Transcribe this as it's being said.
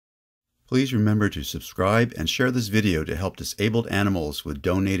Please remember to subscribe and share this video to help disabled animals with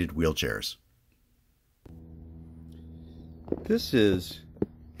donated wheelchairs. This is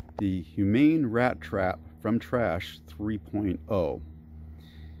the Humane Rat Trap from Trash 3.0.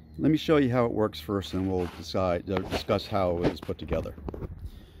 Let me show you how it works first, and we'll discuss how it is put together.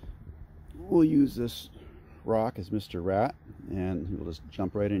 We'll use this rock as Mr. Rat, and we'll just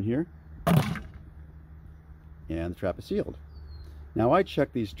jump right in here, and the trap is sealed. Now, I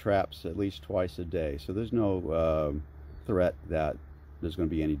check these traps at least twice a day, so there's no threat that there's going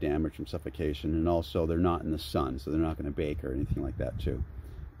to be any damage from suffocation, and also they're not in the sun, so they're not going to bake or anything like that too.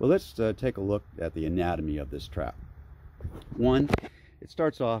 Well, let's take a look at the anatomy of this trap. One, it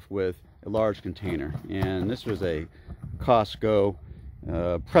starts off with a large container, and this was a Costco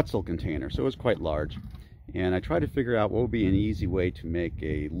pretzel container, so it was quite large. And I tried to figure out what would be an easy way to make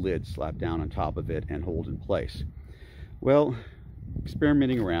a lid slap down on top of it and hold in place. Well,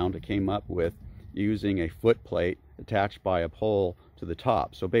 experimenting around, I came up with using a foot plate attached by a pole to the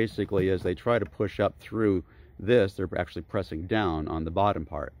top. So basically, as they try to push up through this, they're actually pressing down on the bottom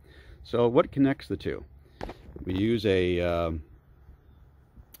part. So what connects the two? We use a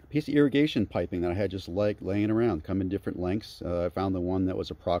piece of irrigation piping that I had just laying around, come in different lengths. I found the one that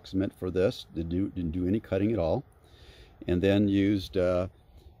was approximate for this, didn't do any cutting at all. And then used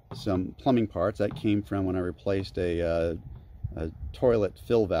some plumbing parts that came from when I replaced a toilet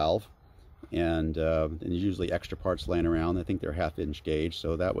fill valve, and there's usually extra parts laying around. I think they're 1/2-inch gauge,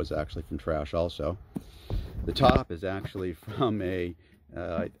 so that was actually from Trash also. The top is actually from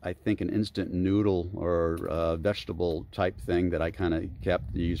I think an instant noodle or vegetable type thing that I kind of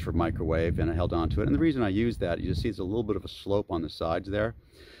kept to use for microwave, and I held on to it. And the reason I used that, you just see, it's a little bit of a slope on the sides there.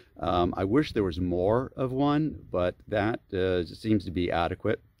 I wish there was more of one, but that seems to be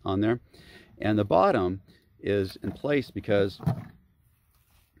adequate on there. And the bottom is in place because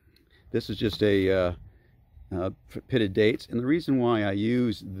this is just a pitted dates, and the reason why I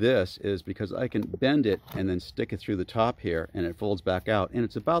use this is because I can bend it and then stick it through the top here, and it folds back out, and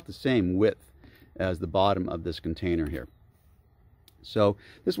it's about the same width as the bottom of this container here. So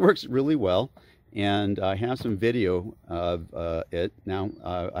this works really well, and I have some video of it. Now,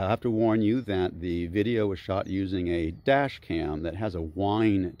 I have to warn you that the video was shot using a dash cam that has a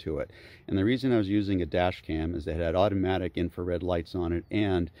whine to it. And the reason I was using a dash cam is that it had automatic infrared lights on it,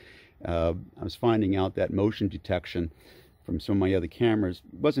 and I was finding out that motion detection from some of my other cameras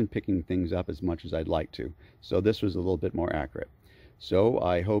wasn't picking things up as much as I'd like to. So this was a little bit more accurate. So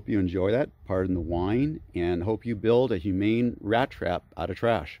I hope you enjoy that, pardon the whine, and hope you build a humane rat trap out of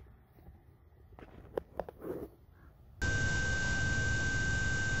trash.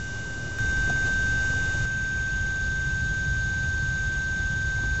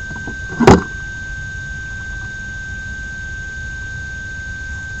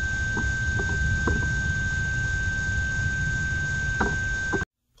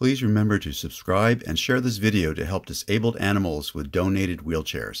 Please remember to subscribe and share this video to help disabled animals with donated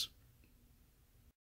wheelchairs.